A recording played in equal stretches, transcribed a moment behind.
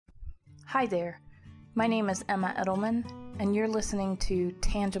Hi there, my name is Emma Edelman, and you're listening to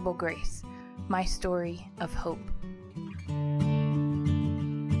Tangible Grace, my story of hope.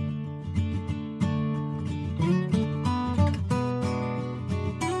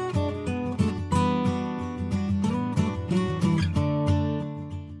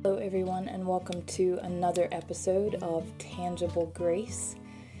 Hello everyone, and welcome to another episode of Tangible Grace.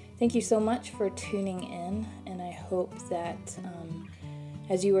 Thank you so much for tuning in, and I hope that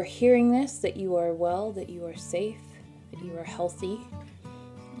as you are hearing this, that you are well, that you are safe, that you are healthy.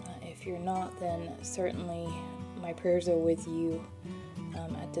 If you're not, then certainly my prayers are with you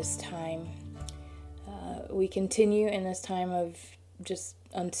at this time. We continue in this time of just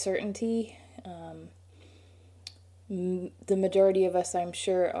uncertainty. The majority of us, I'm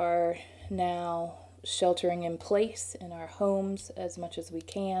sure, are now sheltering in place in our homes as much as we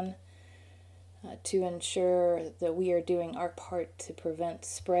can. To ensure that we are doing our part to prevent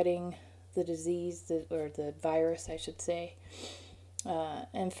spreading the disease, or the virus, I should say.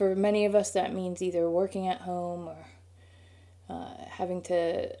 And for many of us, that means either working at home or having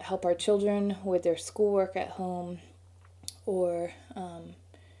to help our children with their schoolwork at home, or,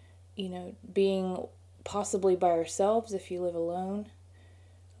 being possibly by ourselves if you live alone,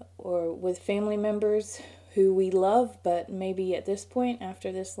 or with family members who we love, but maybe at this point,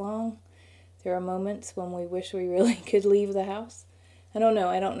 after this long, there are moments when we wish we really could leave the house. I don't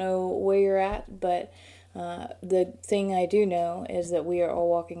know where you're at, but the thing I do know is that we are all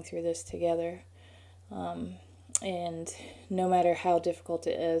walking through this together. And no matter how difficult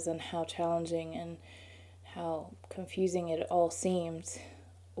it is and how challenging and how confusing it all seems,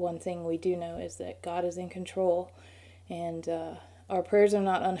 one thing we do know is that God is in control, and our prayers are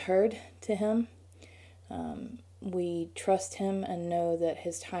not unheard to Him. We trust Him and know that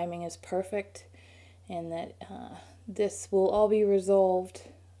His timing is perfect, and that this will all be resolved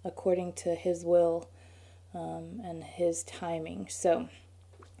according to His will and His timing. So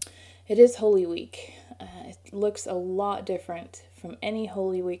it is Holy Week. It looks a lot different from any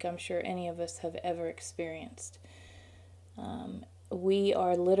Holy Week I'm sure any of us have ever experienced. We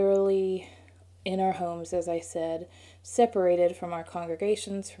are literally in our homes, as I said, separated from our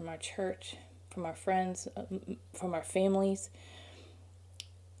congregations, from our church, from our friends, from our families,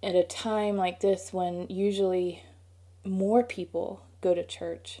 at a time like this when usually more people go to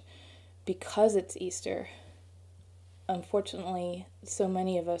church because it's Easter. Unfortunately, so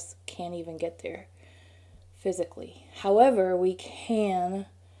many of us can't even get there physically. However, we can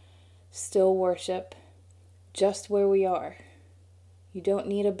still worship just where we are. You don't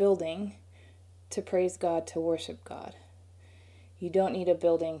need a building to praise God, to worship God. You don't need a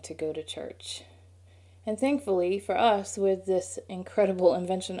building to go to church. And thankfully for us, with this incredible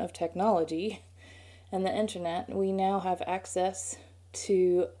invention of technology and the internet, we now have access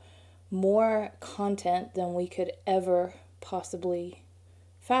to more content than we could ever possibly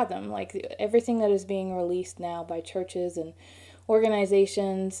fathom. Like everything that is being released now by churches and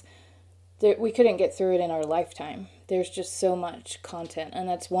organizations, we couldn't get through it in our lifetime. There's just so much content, and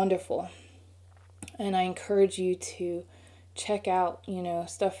that's wonderful. And I encourage you to check out,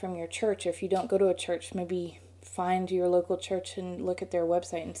 stuff from your church. If you don't go to a church, maybe find your local church and look at their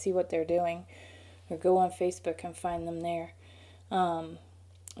website and see what they're doing, or go on Facebook and find them there.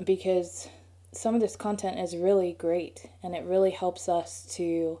 Because some of this content is really great, and it really helps us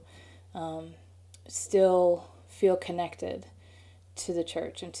to still feel connected to the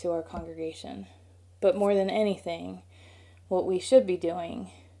church and to our congregation. But more than anything, what we should be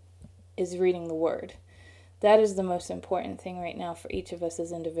doing is reading the Word. That is the most important thing right now for each of us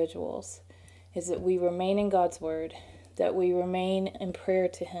as individuals, is that we remain in God's Word, that we remain in prayer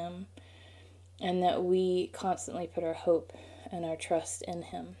to Him, and that we constantly put our hope and our trust in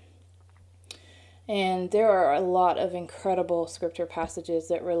Him. And there are a lot of incredible scripture passages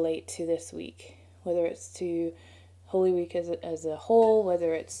that relate to this week, whether it's to Holy Week as a whole,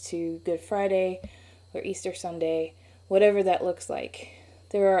 whether it's to Good Friday or Easter Sunday, whatever that looks like.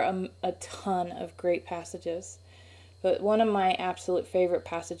 There are a ton of great passages, but one of my absolute favorite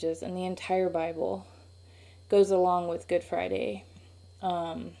passages in the entire Bible goes along with Good Friday,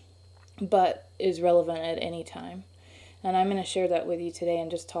 but is relevant at any time. And I'm going to share that with you today and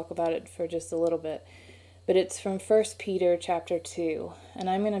just talk about it for just a little bit. But it's from 1 Peter chapter 2, and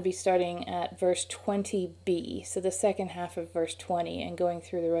I'm going to be starting at verse 20b, so the second half of verse 20, and going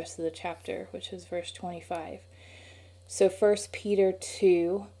through the rest of the chapter, which is verse 25. So 1 Peter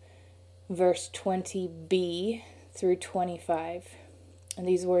 2, verse 20b through 25. And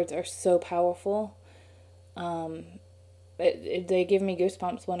these words are so powerful. They give me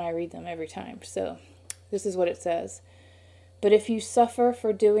goosebumps when I read them every time. So this is what it says. But if you suffer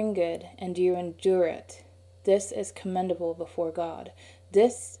for doing good and you endure it, this is commendable before God.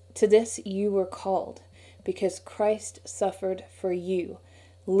 To this you were called, because Christ suffered for you,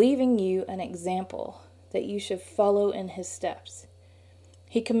 leaving you an example that you should follow in his steps.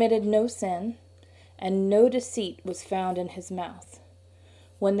 He committed no sin, and no deceit was found in his mouth.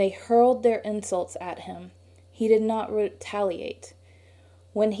 When they hurled their insults at him, he did not retaliate.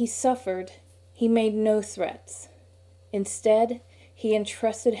 When he suffered, he made no threats. Instead, he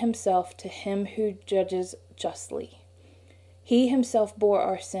entrusted himself to him who judges justly. He himself bore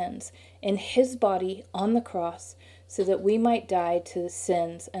our sins in his body on the cross, so that we might die to the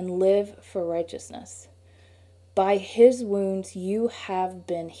sins and live for righteousness. By his wounds you have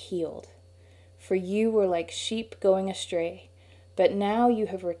been healed. For you were like sheep going astray, but now you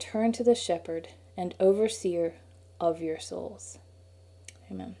have returned to the shepherd and overseer of your souls.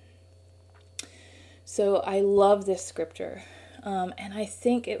 Amen. So I love this scripture, and I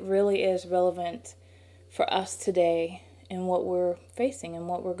think it really is relevant for us today in what we're facing and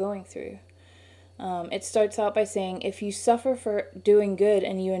what we're going through. It starts out by saying, if you suffer for doing good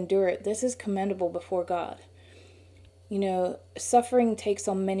and you endure it, this is commendable before God. You know, suffering takes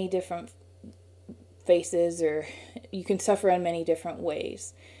on many different faces, or you can suffer in many different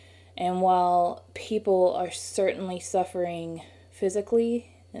ways. And while people are certainly suffering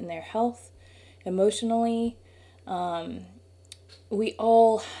physically in their health, emotionally, we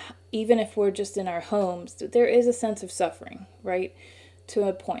all, even if we're just in our homes, there is a sense of suffering, right? To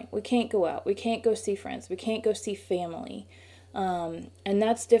a point. We can't go out. We can't go see friends. We can't go see family. And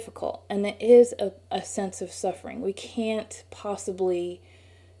that's difficult. And there is a sense of suffering. We can't possibly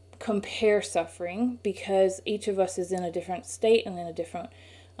compare suffering because each of us is in a different state and in a different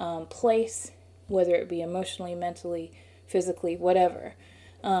place, whether it be emotionally, mentally, physically, whatever.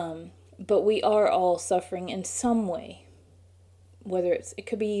 But we are all suffering in some way, whether it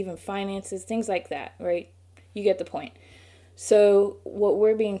could be even finances, things like that, right? You get the point. So what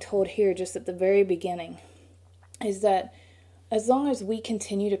we're being told here just at the very beginning is that as long as we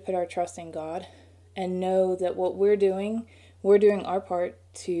continue to put our trust in God and know that what we're doing our part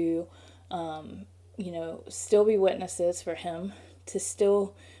to, still be witnesses for him, to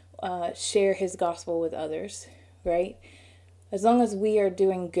still share his gospel with others, right? As long as we are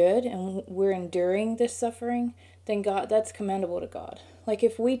doing good and we're enduring this suffering, then God, that's commendable to God. Like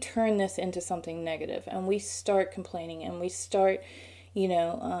if we turn this into something negative and we start complaining and we start,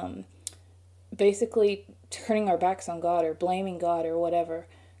 basically turning our backs on God or blaming God or whatever,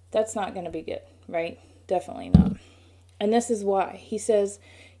 that's not going to be good, right? Definitely not. And this is why. He says,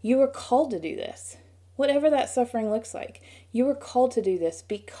 you were called to do this. Whatever that suffering looks like, you were called to do this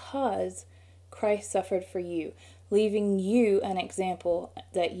because Christ suffered for you, leaving you an example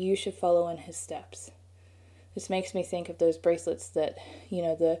that you should follow in his steps. This makes me think of those bracelets that,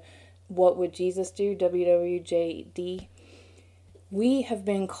 the What Would Jesus Do? WWJD. We have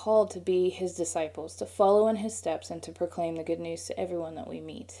been called to be his disciples, to follow in his steps and to proclaim the good news to everyone that we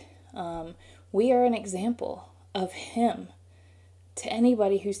meet. We are an example of him to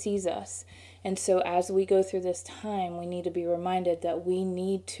anybody who sees us. And so as we go through this time, we need to be reminded that we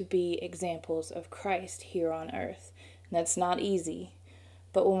need to be examples of Christ here on earth. And that's not easy.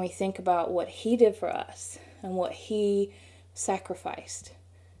 But when we think about what he did for us and what he sacrificed,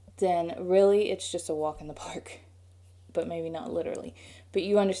 then really it's just a walk in the park. But maybe not literally. But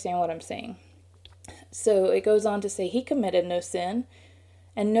you understand what I'm saying. So it goes on to say, he committed no sin,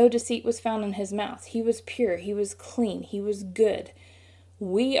 and no deceit was found in his mouth. He was pure, he was clean, he was good.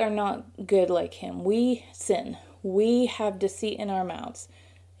 We are not good like him. We sin. We have deceit in our mouths.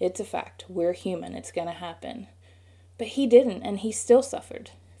 It's a fact. We're human. It's going to happen. But he didn't, and he still suffered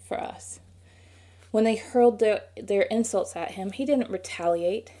for us. When they hurled their insults at him, he didn't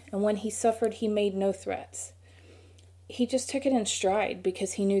retaliate, and when he suffered, he made no threats. He just took it in stride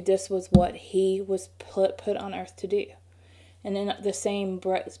because he knew this was what he was put on earth to do. And in the same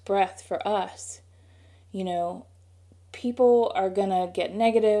breath for us, people are going to get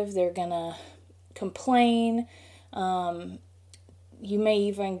negative. They're going to complain. You may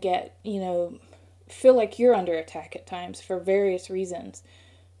even get, feel like you're under attack at times for various reasons.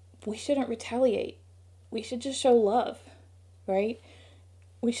 We shouldn't retaliate. We should just show love, right?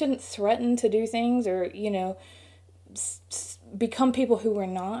 We shouldn't threaten to do things or, become people who we're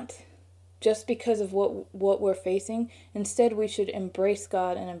not just because of what we're facing. Instead, we should embrace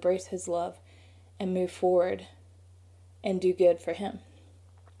God and embrace his love and move forward and do good for him.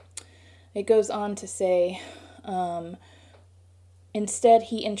 It goes on to say, instead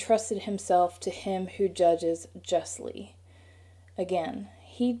he entrusted himself to him who judges justly. Again,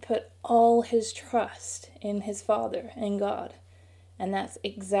 He put all his trust in his Father, in God. And that's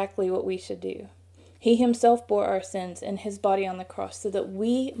exactly what we should do. He himself bore our sins in his body on the cross so that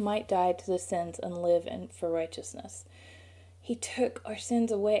we might die to the sins and live for righteousness. He took our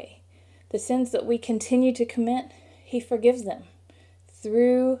sins away. The sins that we continue to commit, he forgives them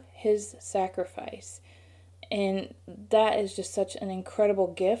through his sacrifice. And that is just such an incredible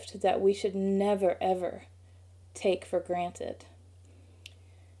gift that we should never, ever take for granted.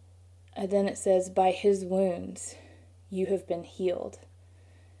 And then it says, by his wounds, you have been healed.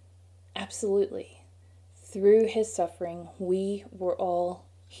 Absolutely. Through his suffering, we were all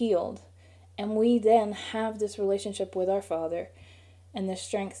healed. And we then have this relationship with our Father and the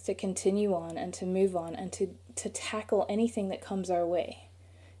strength to continue on and to move on and to tackle anything that comes our way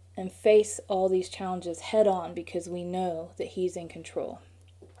and face all these challenges head on because we know that he's in control.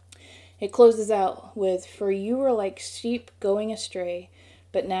 It closes out with, for you were like sheep going astray,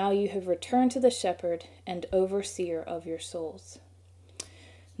 but now you have returned to the shepherd and overseer of your souls.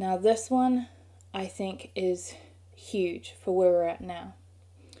 Now this one, I think, is huge for where we're at now.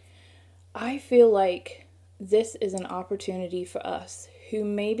 I feel like this is an opportunity for us who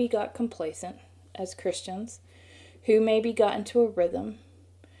maybe got complacent as Christians, who maybe got into a rhythm,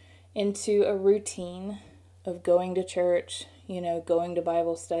 into a routine of going to church, going to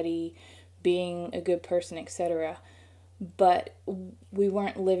Bible study, being a good person, etc. But we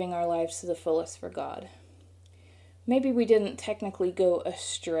weren't living our lives to the fullest for God. Maybe we didn't technically go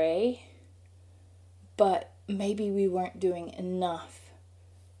astray, but maybe we weren't doing enough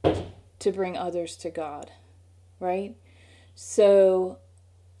to bring others to God, right? So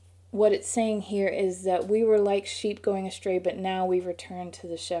what it's saying here is that we were like sheep going astray, but now we've returned to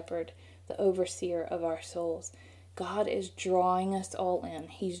the shepherd, the overseer of our souls. God is drawing us all in.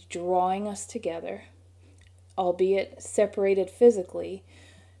 He's drawing us together, albeit separated physically.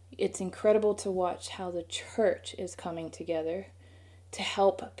 It's incredible to watch how the church is coming together to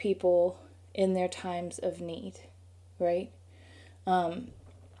help people in their times of need, right? And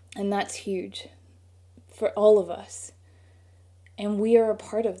that's huge for all of us. And we are a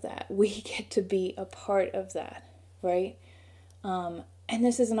part of that. We get to be a part of that, right? And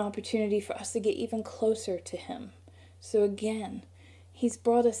this is an opportunity for us to get even closer to him. So again, he's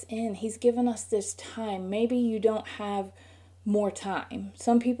brought us in. He's given us this time. Maybe you don't have more time.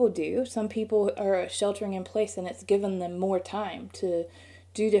 Some people do. Some people are sheltering in place and it's given them more time to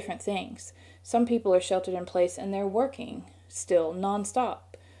do different things. Some people are sheltered in place and they're working still nonstop.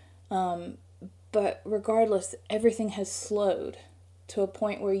 But regardless, everything has slowed to a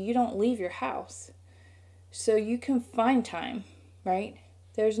point where you don't leave your house. So you can find time, right?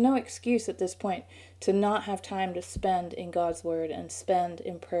 There's no excuse at this point to not have time to spend in God's word and spend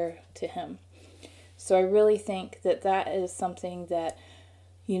in prayer to him. So I really think that that is something that,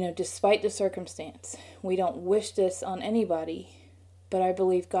 despite the circumstance, we don't wish this on anybody, but I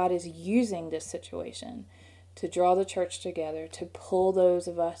believe God is using this situation to draw the church together, to pull those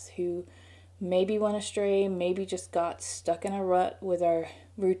of us who maybe went astray, maybe just got stuck in a rut with our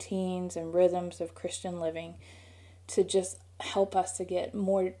routines and rhythms of Christian living, to just help us to get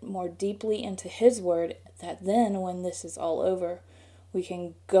more deeply into his word, that then when this is all over, we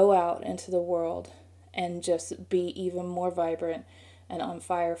can go out into the world and just be even more vibrant and on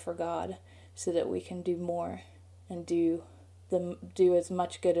fire for God, so that we can do more and do as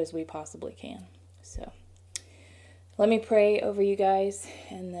much good as we possibly can. So let me pray over you guys,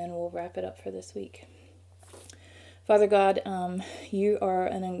 and then we'll wrap it up for this week. Father God, you are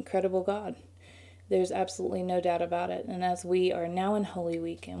an incredible God. There's absolutely no doubt about it. And as we are now in Holy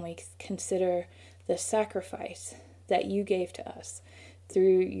Week and we consider the sacrifice that you gave to us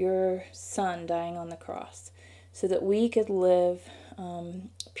through your Son dying on the cross, so that we could live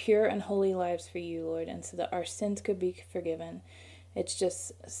pure and holy lives for you, Lord, and so that our sins could be forgiven.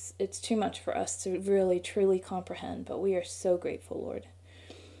 It's too much for us to really, truly comprehend, but we are so grateful, Lord.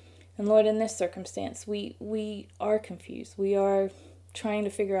 And Lord, in this circumstance, we are confused. We are trying to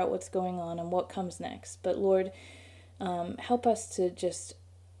figure out what's going on and what comes next. But Lord, help us to just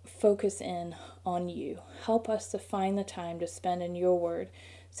focus in on you. Help us to find the time to spend in your word,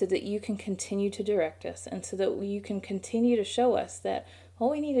 so that you can continue to direct us, and so that you can continue to show us that all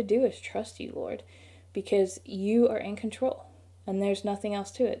we need to do is trust you, Lord, because you are in control. And there's nothing else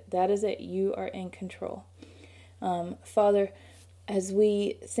to it. That is it. You are in control. Father, as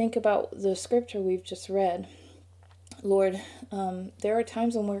we think about the scripture we've just read, Lord, there are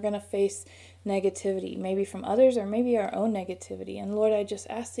times when we're going to face negativity, maybe from others or maybe our own negativity. And Lord, I just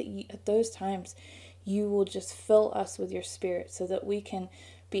ask that at those times you will just fill us with your spirit, so that we can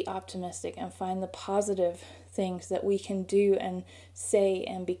be optimistic and find the positive things that we can do and say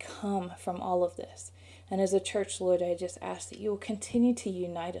and become from all of this. And as a church, Lord, I just ask that you will continue to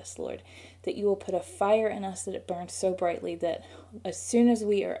unite us, Lord, that you will put a fire in us that it burns so brightly that as soon as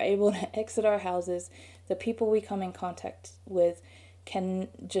we are able to exit our houses, the people we come in contact with can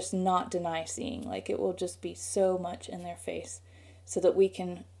just not deny seeing. Like, it will just be so much in their face so that we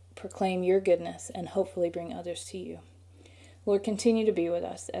can proclaim your goodness and hopefully bring others to you. Lord, continue to be with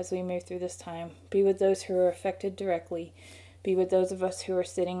us as we move through this time. Be with those who are affected directly. Be with those of us who are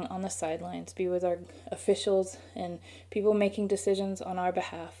sitting on the sidelines. Be with our officials and people making decisions on our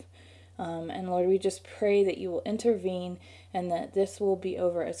behalf. And Lord, we just pray that you will intervene and that this will be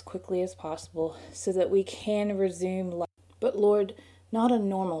over as quickly as possible so that we can resume life. But Lord, not a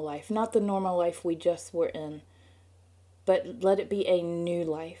normal life, not the normal life we just were in, but let it be a new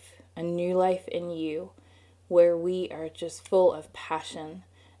life in you, where we are just full of passion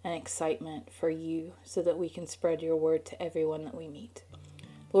and excitement for you so that we can spread your word to everyone that we meet.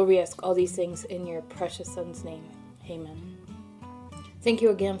 Lord, we ask all these things in your precious Son's name. Amen. Thank you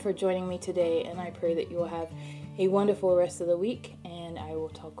again for joining me today, and I pray that you will have a wonderful rest of the week, and I will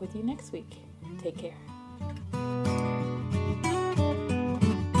talk with you next week. Take care.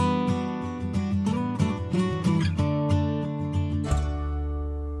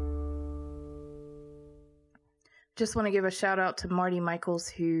 Just want to give a shout out to Marty Michaels,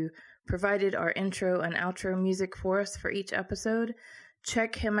 who provided our intro and outro music for us for each episode.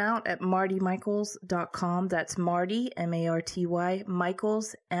 Check him out at martymichaels.com. That's Marty, M-A-R-T-Y,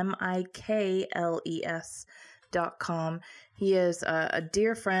 Michaels, M-I-K-L-E-S.com. He is a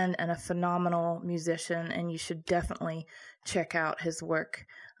dear friend and a phenomenal musician, and you should definitely check out his work.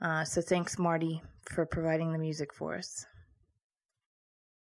 So thanks, Marty, for providing the music for us.